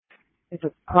It's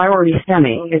a priority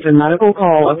STEMI. It's a medical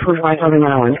call approved by Southern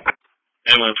Maryland.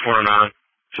 Ambulance 409,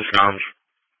 just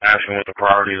asking what the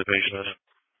priority of the patient is.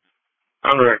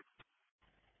 I'm direct.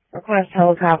 Request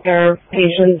helicopter.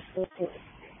 Patients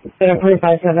been approved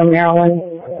by Southern Maryland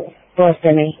for a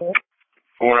STEMI.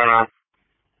 499.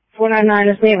 499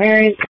 is St. Mary's.